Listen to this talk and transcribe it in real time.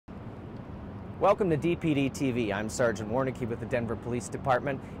Welcome to DPD TV. I'm Sergeant Warnicki with the Denver Police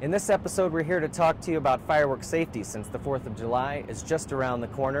Department. In this episode, we're here to talk to you about fireworks safety since the 4th of July is just around the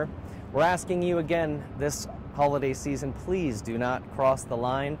corner. We're asking you again this holiday season, please do not cross the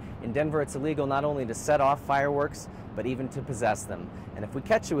line. In Denver, it's illegal not only to set off fireworks, but even to possess them. And if we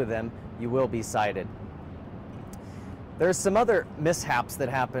catch you with them, you will be cited. There's some other mishaps that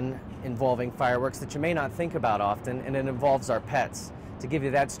happen involving fireworks that you may not think about often, and it involves our pets. To give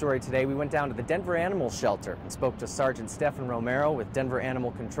you that story today, we went down to the Denver Animal Shelter and spoke to Sergeant Stefan Romero with Denver Animal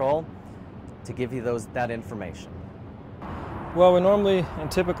Control to give you that information. Well, we normally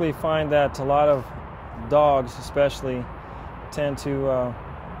and typically find that a lot of dogs especially tend to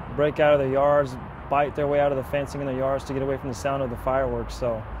break out of their yards, bite their way out of the fencing in their yards to get away from the sound of the fireworks.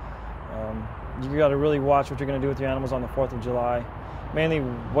 So you got to really watch what you're going to do with your animals on the 4th of July. Mainly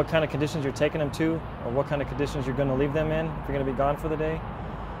what kind of conditions you're taking them to, or what kind of conditions you're going to leave them in if you're going to be gone for the day.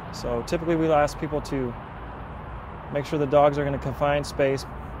 So typically we'll ask people to make sure the dogs are in a confined space,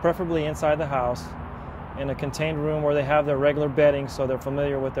 preferably inside the house, in a contained room where they have their regular bedding so they're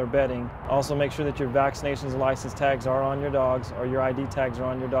familiar with their bedding. Also make sure that your vaccinations and license tags are on your dogs, or your ID tags are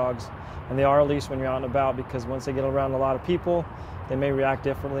on your dogs, and they are released when you're out and about, because once they get around a lot of people, they may react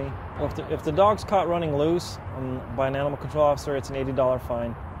differently. If the dog's caught running loose by an animal control officer, it's an $80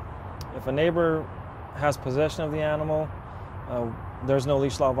 fine. If a neighbor has possession of the animal, there's no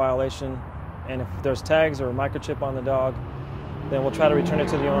leash law violation. And if there's tags or a microchip on the dog, then we'll try to return it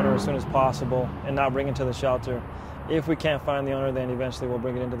to the owner as soon as possible and not bring it to the shelter. If we can't find the owner, then eventually we'll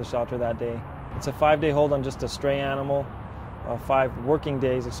bring it into the shelter that day. It's a 5-day hold on just a stray animal, 5 working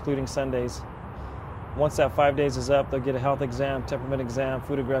days excluding Sundays. Once that 5 days is up, they'll get a health exam, temperament exam,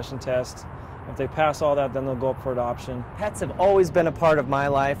 food aggression test. If they pass all that, then they'll go up for adoption. Pets have always been a part of my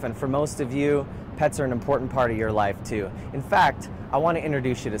life, and for most of you, pets are an important part of your life too. In fact, I want to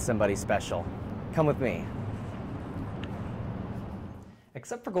introduce you to somebody special. Come with me.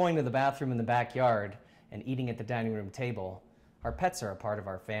 Except for going to the bathroom in the backyard and eating at the dining room table, our pets are a part of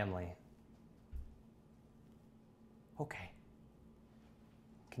our family. Okay.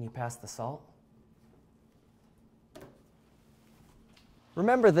 Can you pass the salt?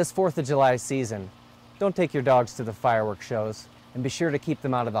 Remember this 4th of July season, don't take your dogs to the fireworks shows, and be sure to keep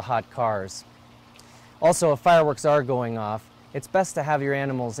them out of the hot cars. Also, if fireworks are going off, it's best to have your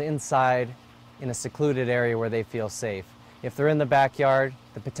animals inside in a secluded area where they feel safe. If they're in the backyard,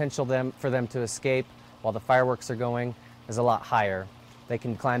 the potential for them to escape while the fireworks are going is a lot higher. They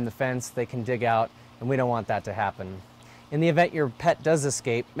can climb the fence, they can dig out, and we don't want that to happen. In the event your pet does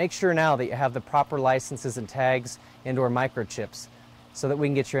escape, make sure now that you have the proper licenses and tags and/or microchips, so that we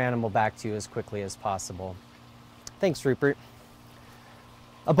can get your animal back to you as quickly as possible. Thanks, Rupert.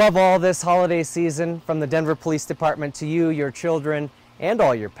 Above all this holiday season, from the Denver Police Department to you, your children, and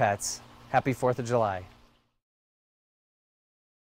all your pets, happy 4th of July.